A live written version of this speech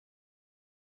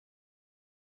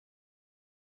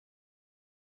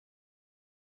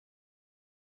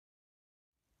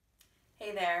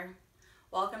Hey there,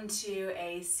 welcome to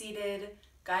a seated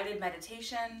guided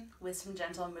meditation with some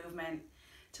gentle movement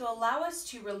to allow us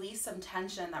to release some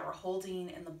tension that we're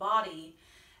holding in the body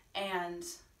and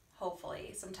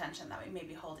hopefully some tension that we may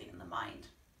be holding in the mind.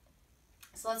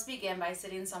 So let's begin by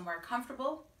sitting somewhere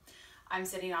comfortable. I'm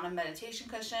sitting on a meditation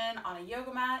cushion on a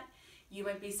yoga mat. You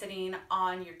might be sitting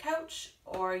on your couch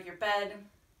or your bed,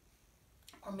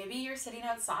 or maybe you're sitting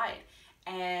outside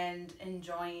and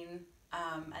enjoying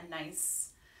a nice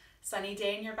sunny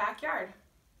day in your backyard,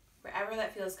 wherever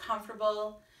that feels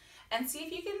comfortable. And see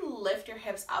if you can lift your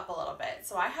hips up a little bit.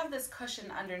 So I have this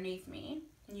cushion underneath me.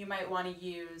 You might want to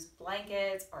use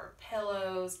blankets or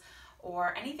pillows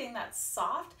or anything that's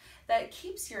soft that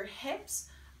keeps your hips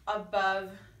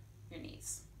above your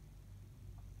knees.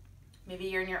 Maybe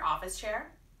you're in your office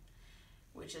chair,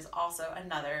 which is also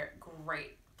another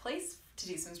great place to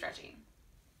do some stretching.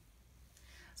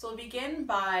 So we'll begin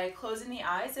by closing the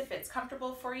eyes if it's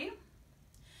comfortable for you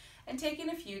and taking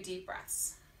a few deep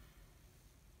breaths.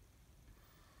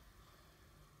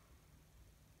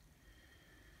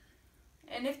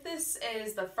 And if this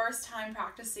is the first time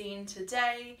practicing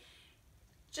today,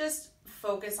 just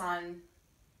focus on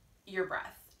your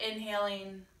breath,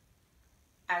 inhaling,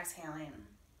 exhaling,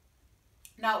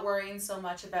 not worrying so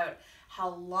much about how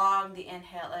long the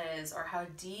inhale is or how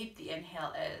deep the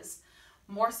inhale is.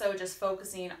 More so just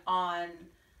focusing on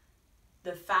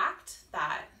the fact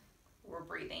that we're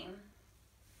breathing.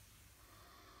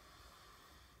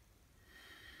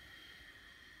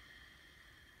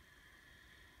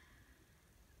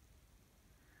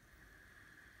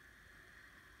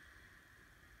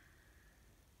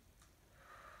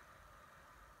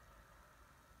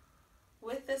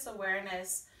 With this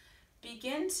awareness,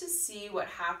 begin to see what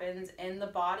happens in the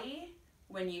body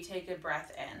when you take a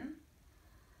breath in.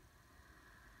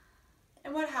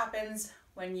 And what happens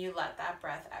when you let that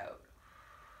breath out?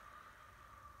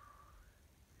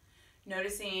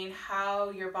 Noticing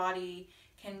how your body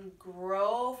can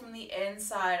grow from the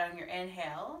inside on your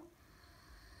inhale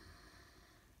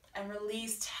and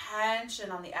release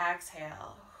tension on the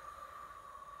exhale.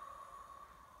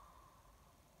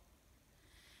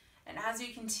 And as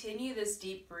we continue this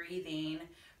deep breathing,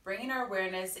 bringing our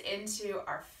awareness into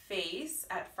our face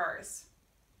at first,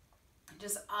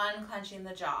 just unclenching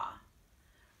the jaw.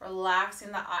 Relaxing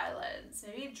the eyelids,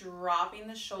 maybe dropping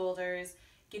the shoulders,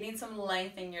 getting some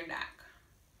length in your neck.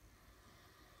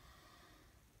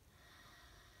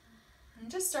 And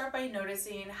just start by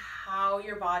noticing how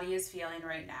your body is feeling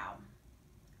right now.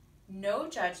 No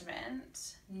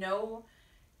judgment, no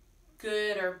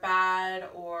good or bad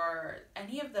or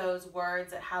any of those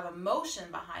words that have emotion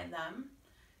behind them.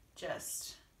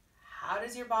 Just how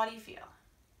does your body feel?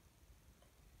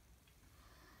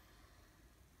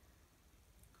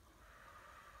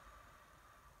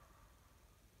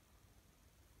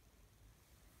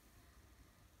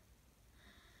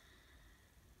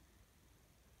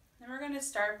 Then we're going to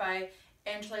start by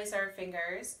interlace our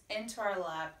fingers into our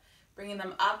lap, bringing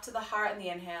them up to the heart on the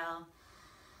inhale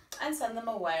and send them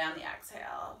away on the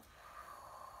exhale.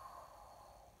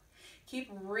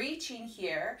 Keep reaching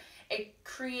here,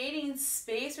 creating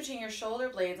space between your shoulder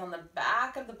blades on the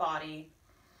back of the body.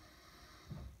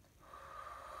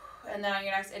 And then on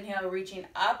your next inhale, reaching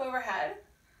up overhead.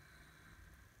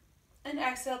 And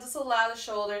exhale, just allow the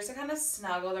shoulders to kind of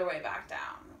snuggle their way back down.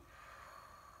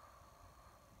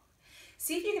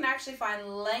 See if you can actually find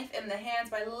length in the hands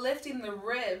by lifting the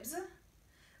ribs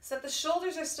so that the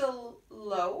shoulders are still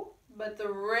low, but the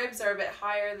ribs are a bit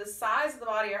higher, the sides of the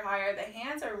body are higher, the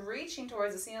hands are reaching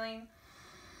towards the ceiling.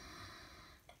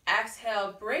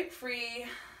 Exhale, break free,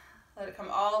 let it come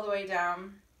all the way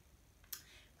down.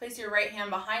 Place your right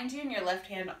hand behind you and your left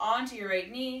hand onto your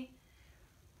right knee.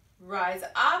 Rise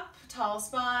up, tall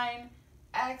spine.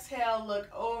 Exhale, look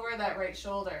over that right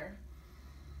shoulder.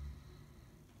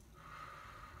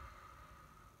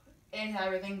 Inhale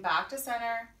everything back to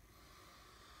center.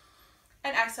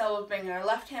 And exhale, we'll bring our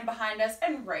left hand behind us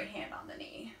and right hand on the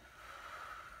knee.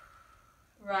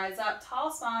 Rise up,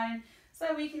 tall spine, so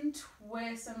that we can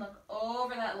twist and look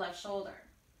over that left shoulder.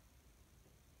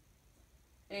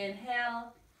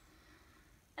 Inhale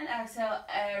and exhale,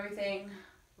 everything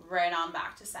right on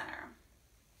back to center.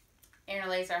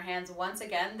 Interlace our hands once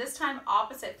again, this time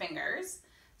opposite fingers.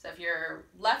 So if your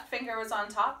left finger was on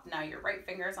top, now your right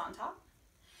finger is on top.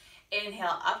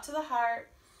 Inhale up to the heart.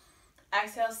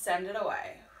 Exhale, send it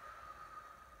away.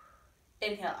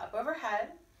 Inhale up overhead.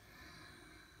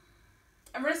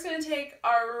 And we're just going to take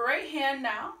our right hand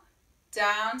now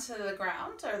down to the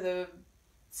ground or the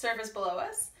surface below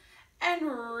us and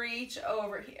reach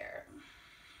over here.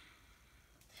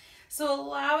 So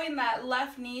allowing that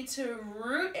left knee to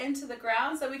root into the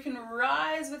ground so we can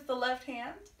rise with the left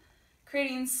hand,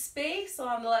 creating space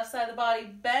along the left side of the body,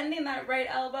 bending that right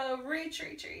elbow, reach,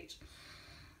 reach, reach.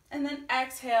 And then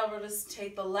exhale, we'll just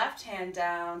take the left hand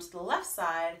down to the left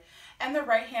side and the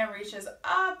right hand reaches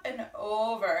up and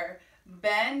over,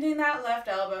 bending that left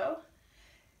elbow,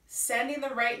 sending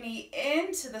the right knee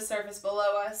into the surface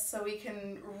below us so we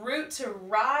can root to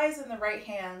rise in the right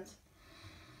hand.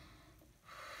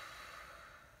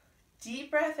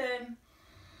 Deep breath in,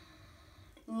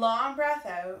 long breath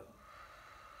out.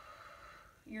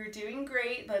 You're doing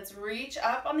great. Let's reach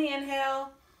up on the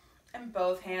inhale and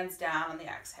both hands down on the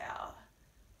exhale.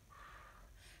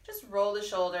 Just roll the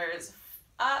shoulders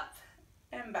up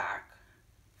and back,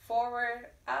 forward,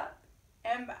 up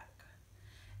and back.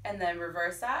 And then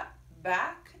reverse that,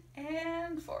 back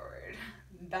and forward,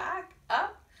 back,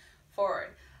 up,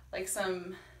 forward.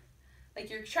 Like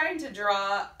you're trying to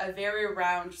draw a very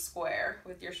round square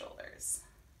with your shoulders.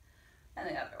 And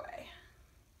the other way.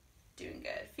 Doing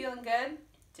good. Feeling good?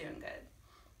 Doing good.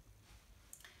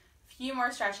 Few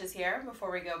more stretches here before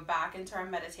we go back into our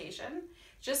meditation,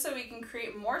 just so we can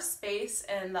create more space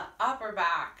in the upper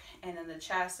back and in the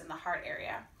chest and the heart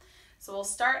area. So we'll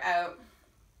start out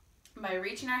by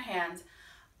reaching our hands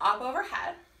up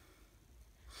overhead,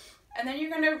 and then you're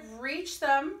going to reach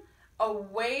them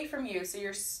away from you. So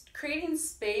you're creating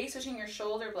space between your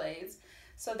shoulder blades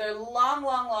so they're long,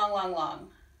 long, long, long, long.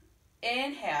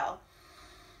 Inhale.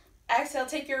 Exhale,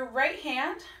 take your right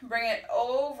hand, bring it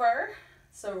over,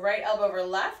 so right elbow over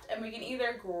left, and we can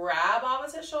either grab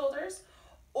opposite shoulders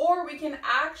or we can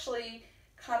actually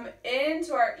come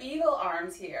into our eagle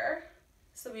arms here.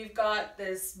 So we've got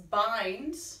this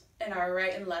bind in our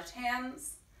right and left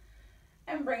hands,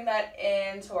 and bring that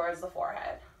in towards the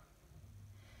forehead.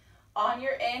 On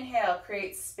your inhale,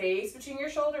 create space between your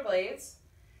shoulder blades,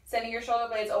 sending your shoulder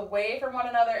blades away from one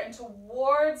another and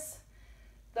towards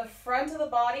the front of the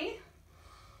body.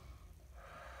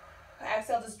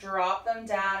 Exhale, just drop them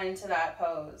down into that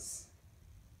pose.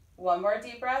 One more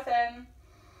deep breath in.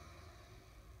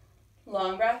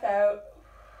 Long breath out.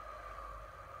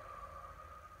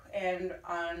 And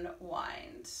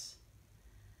unwind.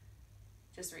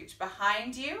 Just reach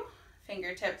behind you,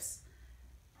 fingertips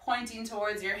pointing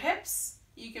towards your hips.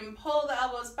 You can pull the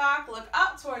elbows back, look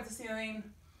up towards the ceiling,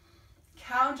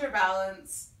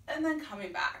 counterbalance, and then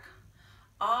coming back.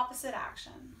 Opposite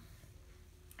action,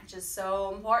 which is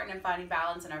so important in finding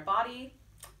balance in our body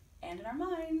and in our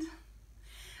mind.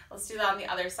 Let's do that on the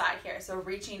other side here. So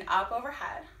reaching up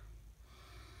overhead,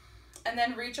 and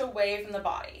then reach away from the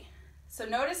body. So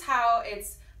notice how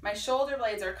my shoulder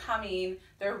blades are coming,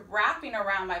 they're wrapping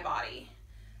around my body.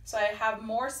 So I have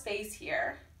more space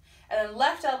here. And then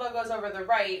left elbow goes over the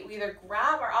right. We either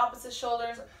grab our opposite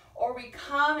shoulders or we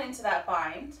come into that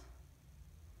bind.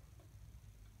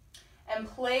 And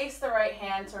place the right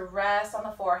hand to rest on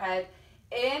the forehead.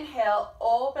 Inhale,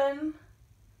 open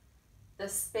the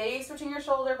space between your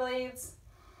shoulder blades.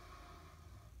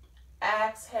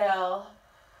 Exhale,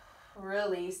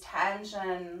 release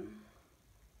tension.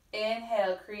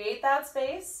 Inhale, create that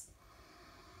space.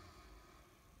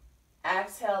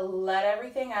 Exhale, let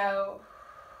everything out.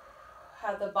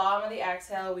 At the bottom of the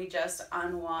exhale, we just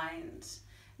unwind.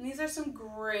 And these are some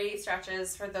great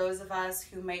stretches for those of us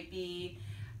who might be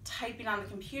typing on the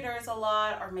computers a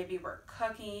lot, or maybe we're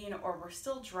cooking, or we're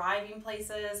still driving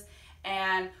places,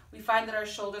 and we find that our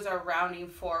shoulders are rounding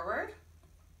forward.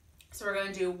 So we're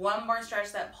going to do one more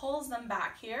stretch that pulls them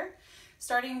back here,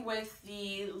 starting with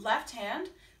the left hand.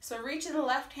 So reaching the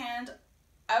left hand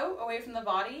out away from the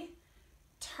body,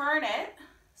 turn it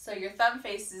so your thumb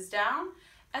faces down,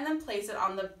 and then place it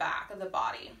on the back of the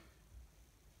body.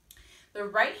 The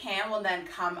right hand will then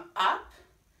come up,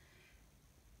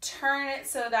 turn it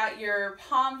so that your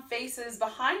palm faces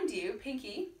behind you,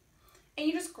 pinky, and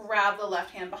you just grab the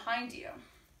left hand behind you.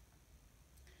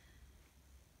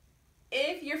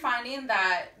 If you're finding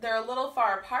that they're a little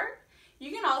far apart,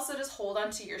 you can also just hold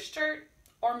onto your shirt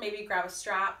or maybe grab a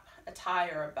strap, a tie,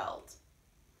 or a belt.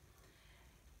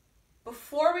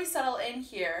 Before we settle in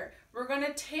here, we're going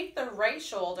to take the right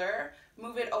shoulder,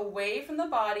 move it away from the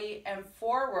body and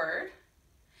forward,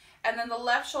 and then the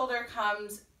left shoulder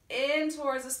comes in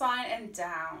towards the spine and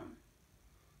down.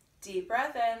 Deep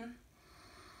breath in,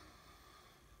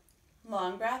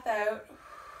 long breath out,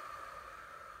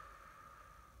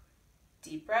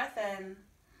 deep breath in,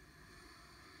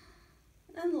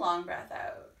 and long breath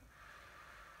out.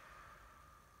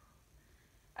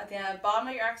 At the bottom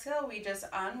of your exhale, we just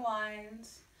unwind.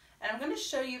 And I'm going to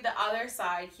show you the other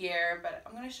side here, but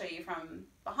I'm going to show you from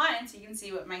behind so you can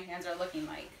see what my hands are looking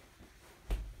like.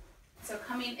 So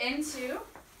coming into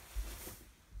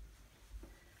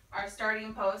our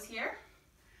starting pose here,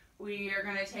 we are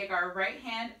going to take our right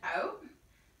hand out,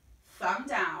 thumb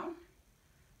down,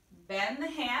 bend the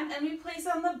hand, and we place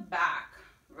it on the back,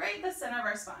 right in the center of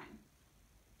our spine.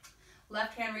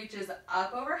 Left hand reaches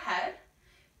up overhead,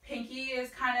 pinky is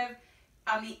kind of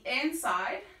on the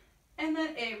inside, and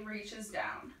then it reaches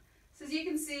down. So as you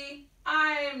can see,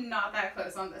 I'm not that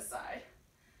close on this side.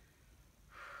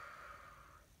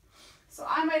 So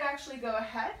I might actually go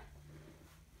ahead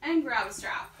and grab a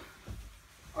strap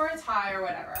or a tie or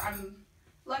whatever. I'm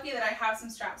lucky that I have some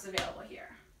straps available here.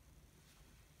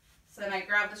 So then I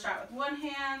grab the strap with one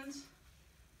hand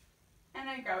and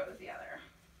I grab it with the other.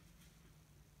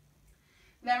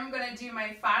 Then I'm going to do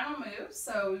my final move.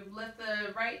 So we lift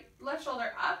the left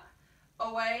shoulder up,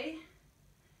 away,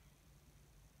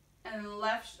 and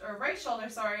right shoulder,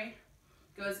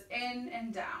 goes in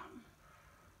and down.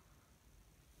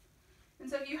 And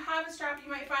so if you have a strap,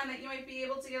 you might find that you might be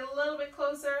able to get a little bit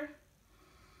closer.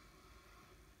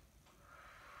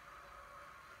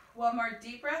 One more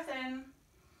deep breath in.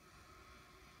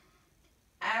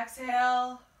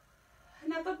 Exhale.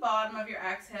 And at the bottom of your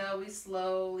exhale, we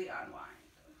slowly unwind.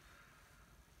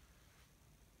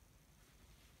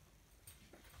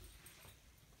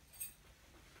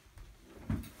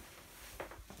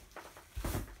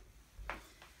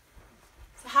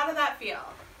 So how did that feel?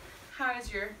 How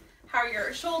are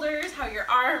your shoulders, how are your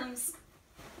arms?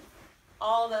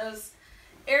 All those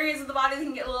areas of the body that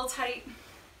can get a little tight.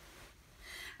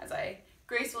 As I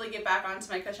gracefully get back onto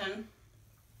my cushion.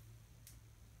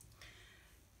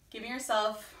 Giving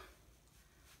yourself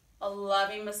a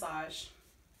loving massage.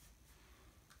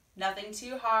 Nothing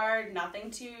too hard, nothing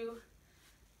too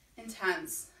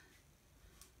intense.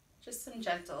 Just some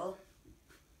gentle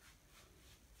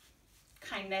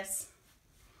kindness.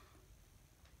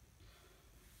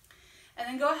 And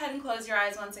then go ahead and close your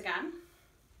eyes once again.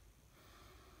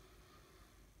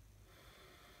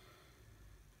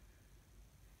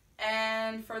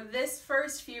 And for this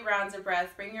first few rounds of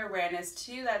breath, bring your awareness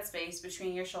to that space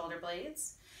between your shoulder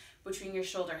blades, between your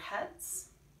shoulder heads.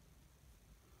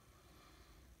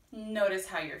 Notice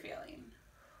how you're feeling.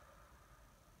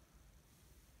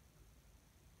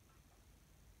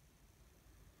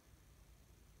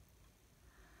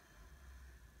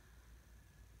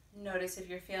 Notice if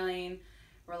you're feeling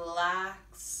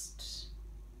relaxed,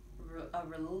 a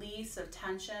release of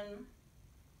tension.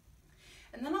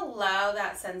 And then allow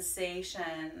that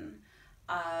sensation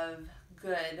of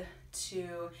good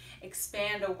to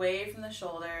expand away from the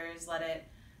shoulders. Let it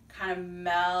kind of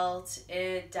melt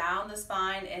it down the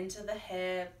spine into the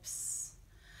hips.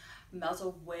 Melt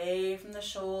away from the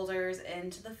shoulders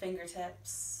into the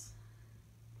fingertips.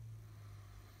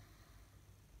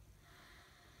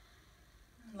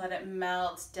 Let it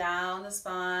melt down the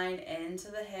spine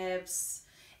into the hips,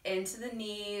 into the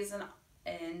knees, and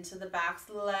into the backs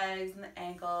of the legs and the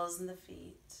ankles and the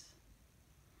feet.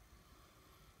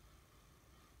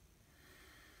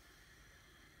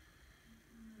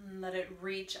 And let it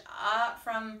reach up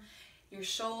from your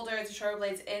shoulders, your shoulder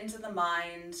blades into the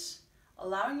mind,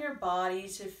 allowing your body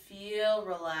to feel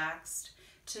relaxed,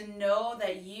 to know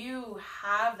that you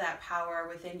have that power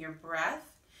within your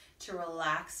breath to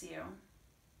relax you.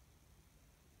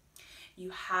 You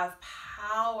have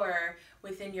power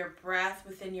within your breath,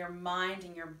 within your mind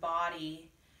and your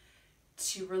body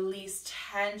to release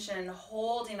tension,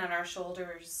 holding on our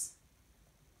shoulders,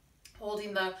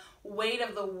 holding the weight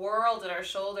of the world at our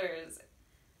shoulders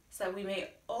so that we may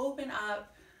open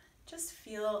up, just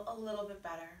feel a little bit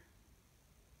better.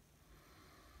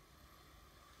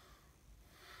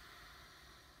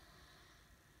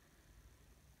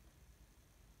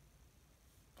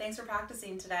 Thanks for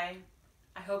practicing today.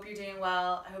 I hope you're doing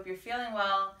well, I hope you're feeling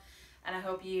well, and I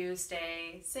hope you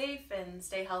stay safe and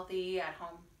stay healthy at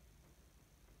home.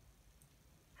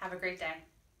 Have a great day.